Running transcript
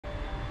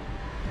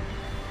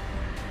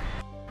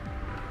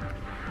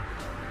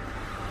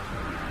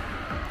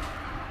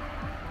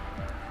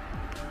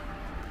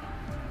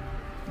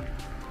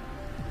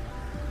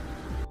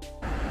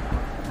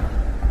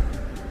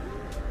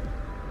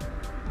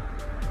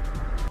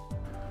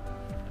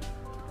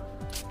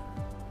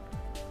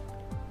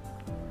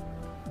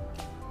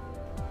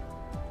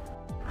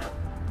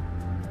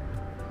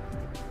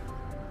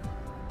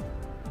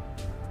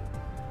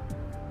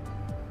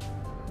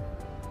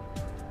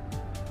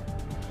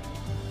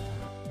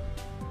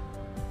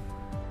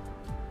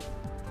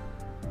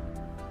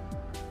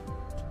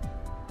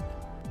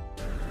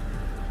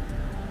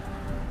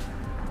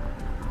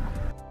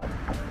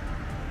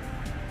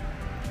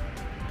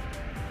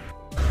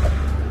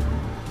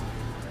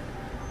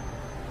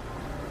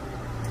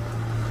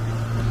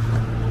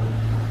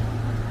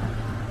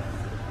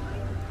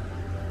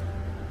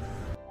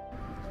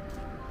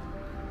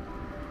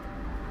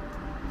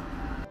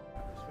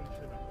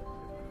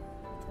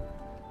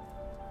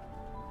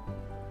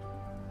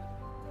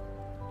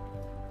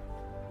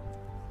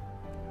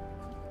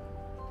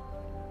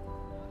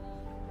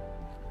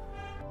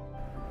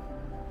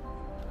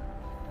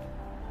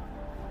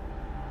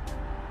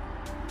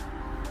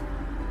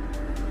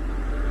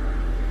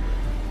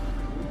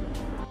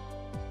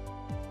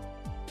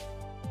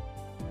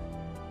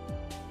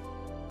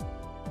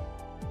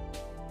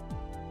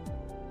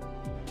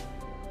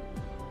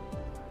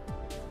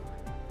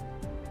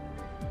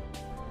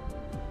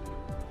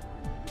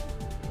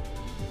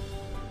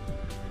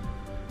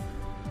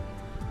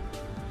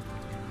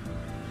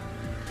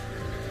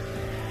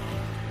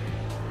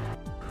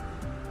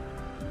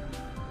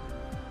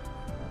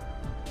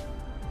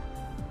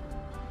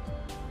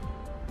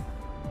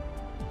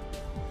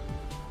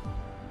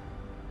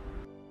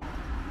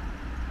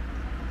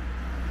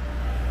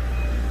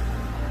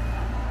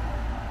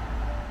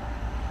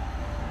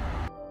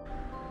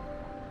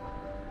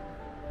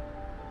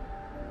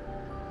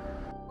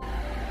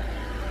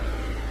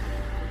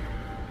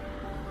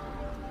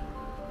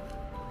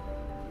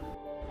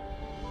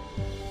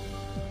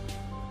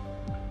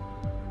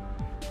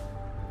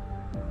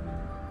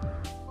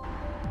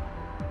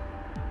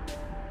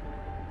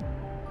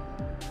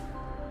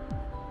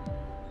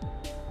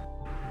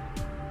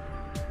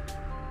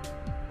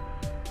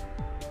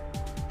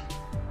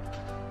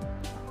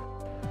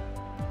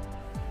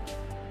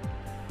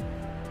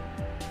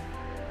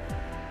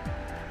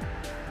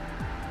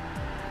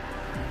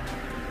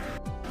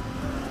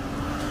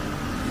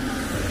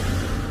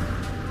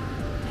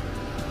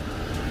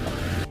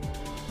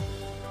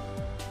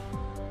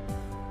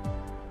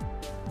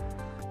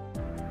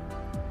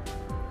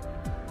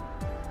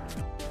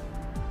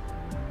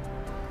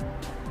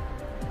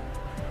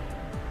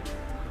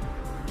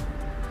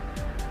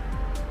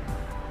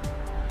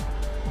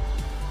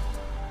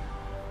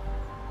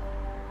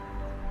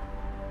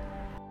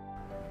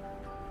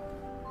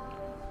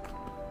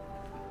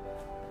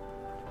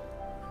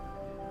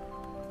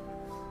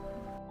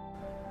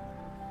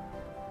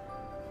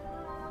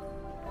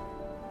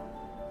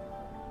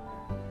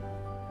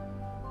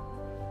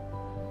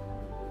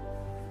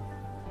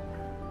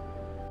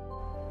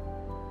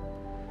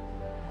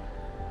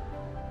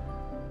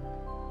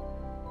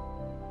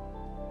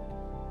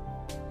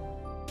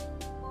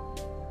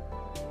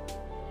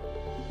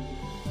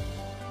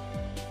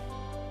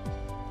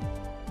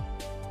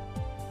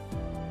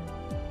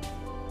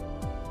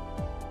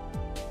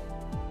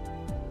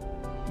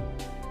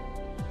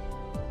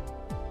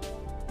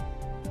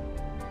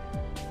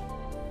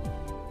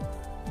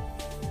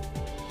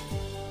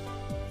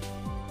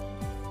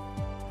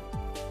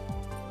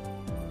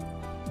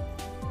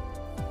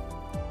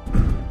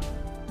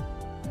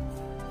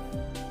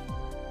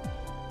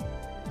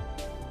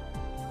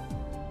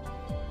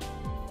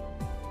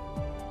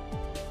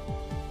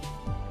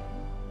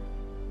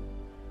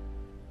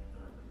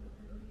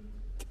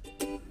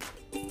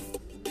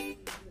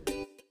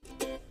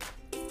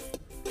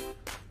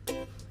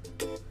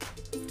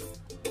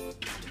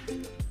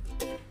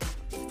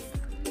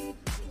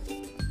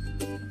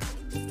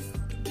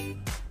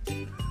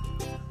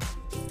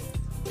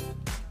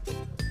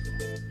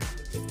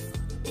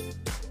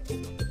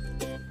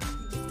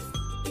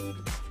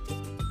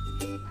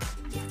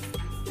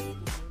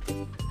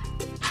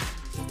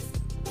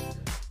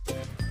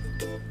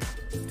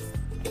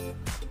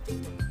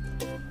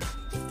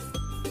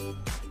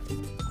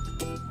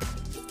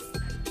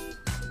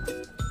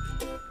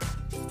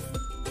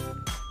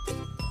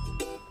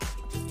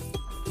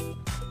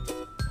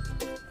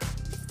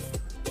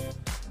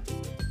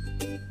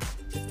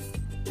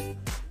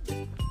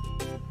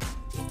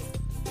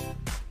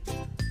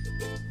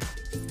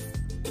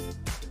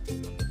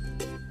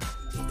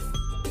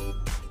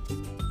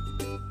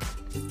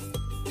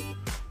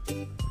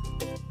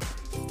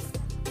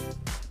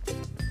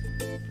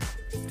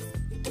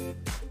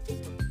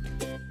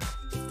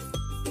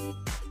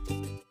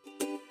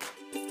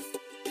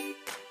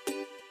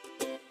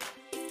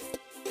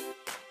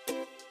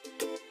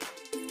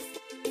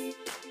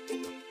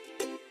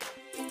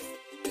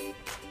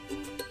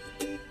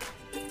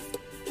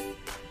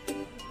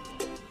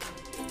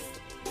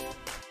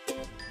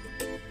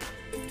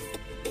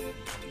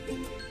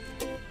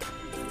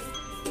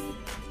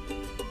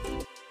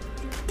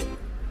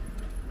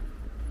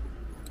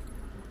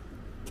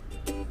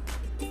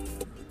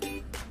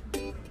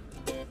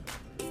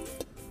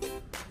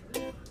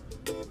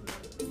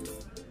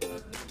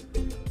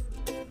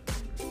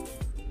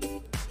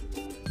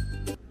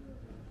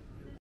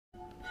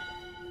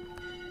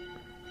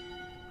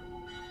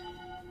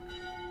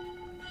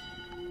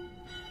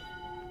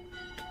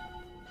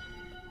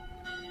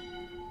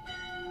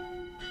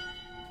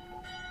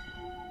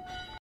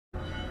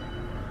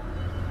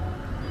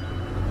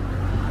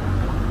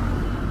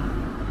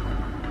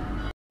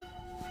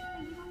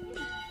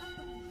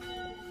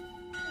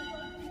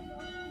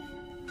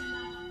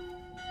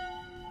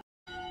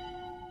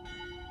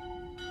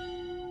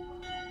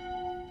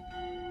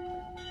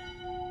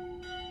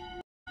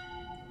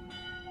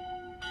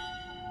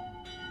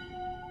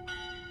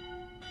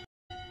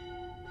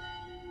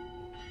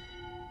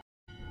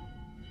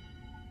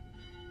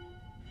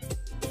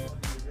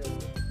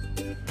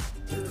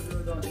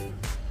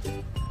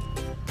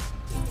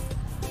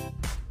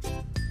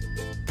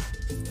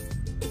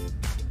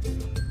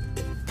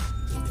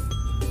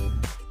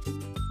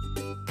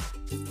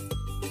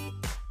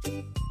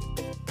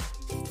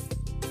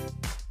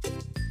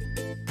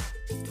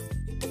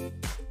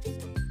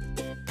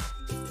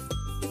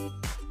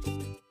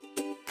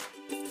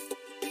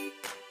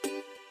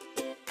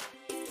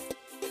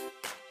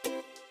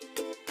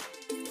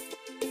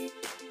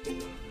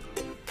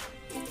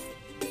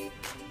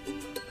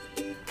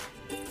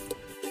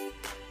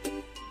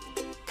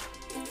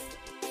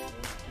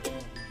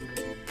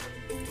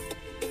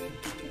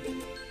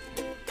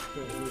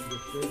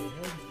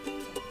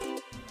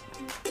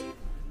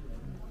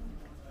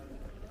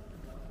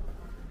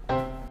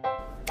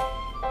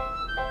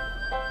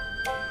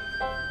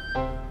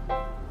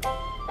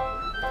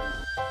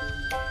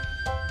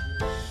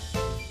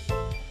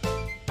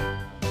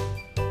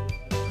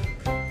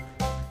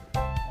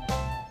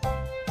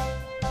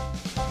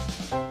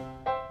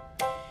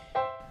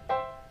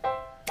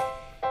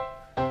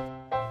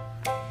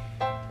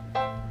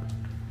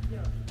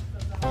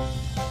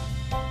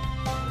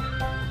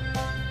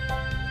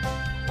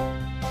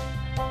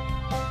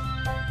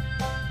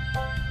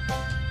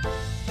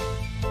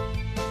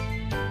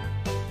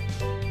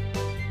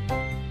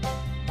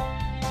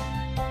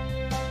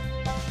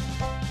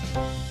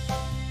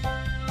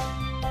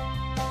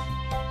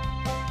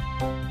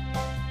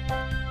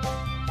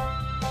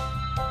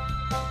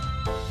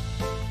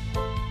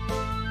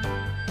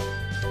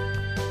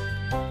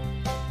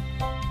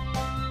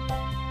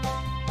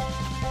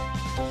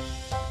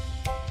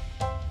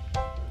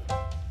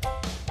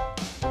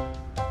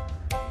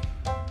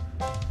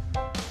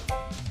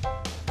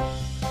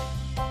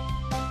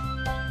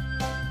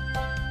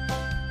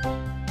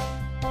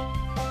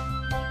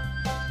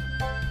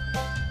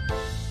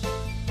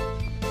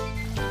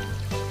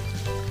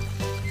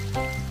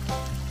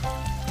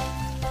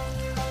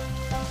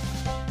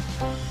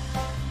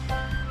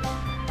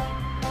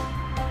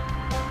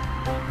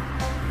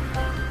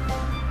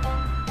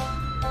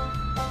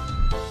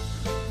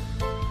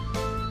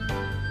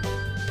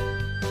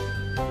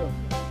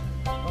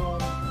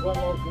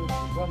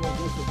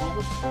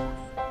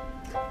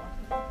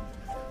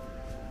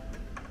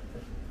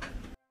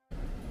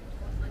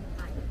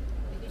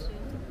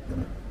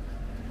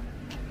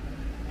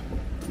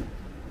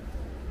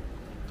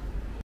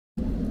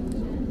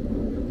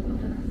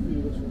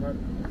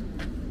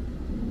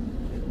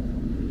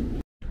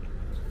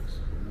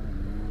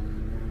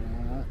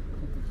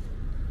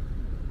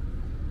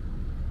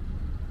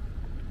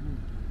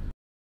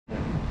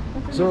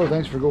So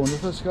thanks for going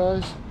with us,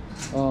 guys.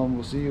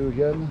 We'll see you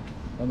again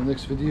on the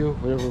next video,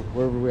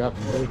 wherever we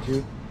happen to go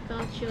to.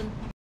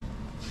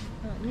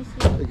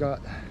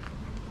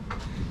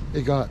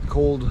 It got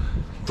cold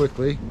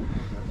quickly,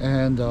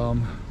 and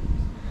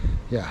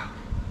yeah,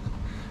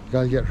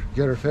 gotta get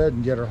her fed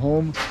and get her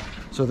home.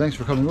 So thanks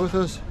for coming with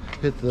us.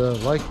 Hit the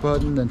like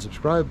button and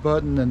subscribe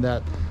button and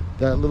that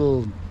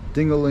little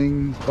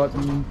ding-a-ling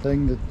button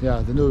thing, that,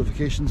 yeah, the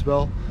notifications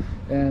bell.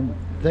 And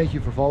thank you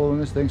for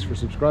following us. Thanks for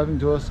subscribing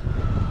to us.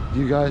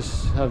 You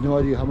guys have no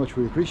idea how much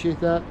we appreciate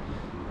that.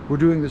 We're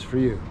doing this for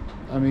you.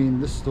 I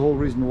mean, this is the whole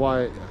reason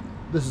why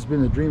this has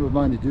been a dream of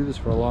mine to do this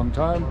for a long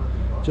time,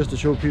 just to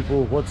show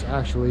people what's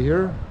actually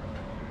here.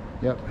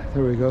 Yep,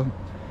 there we go.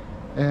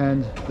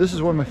 And this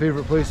is one of my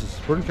favorite places.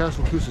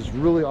 Bernkastel-Kues is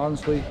really,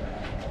 honestly,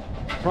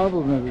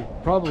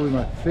 probably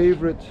my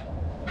favorite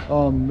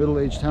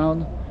middle-aged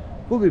town.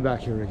 We'll be back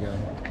here again,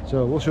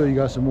 so we'll show you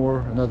guys some more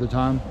another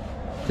time.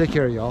 Take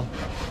care, y'all.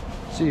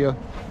 See ya.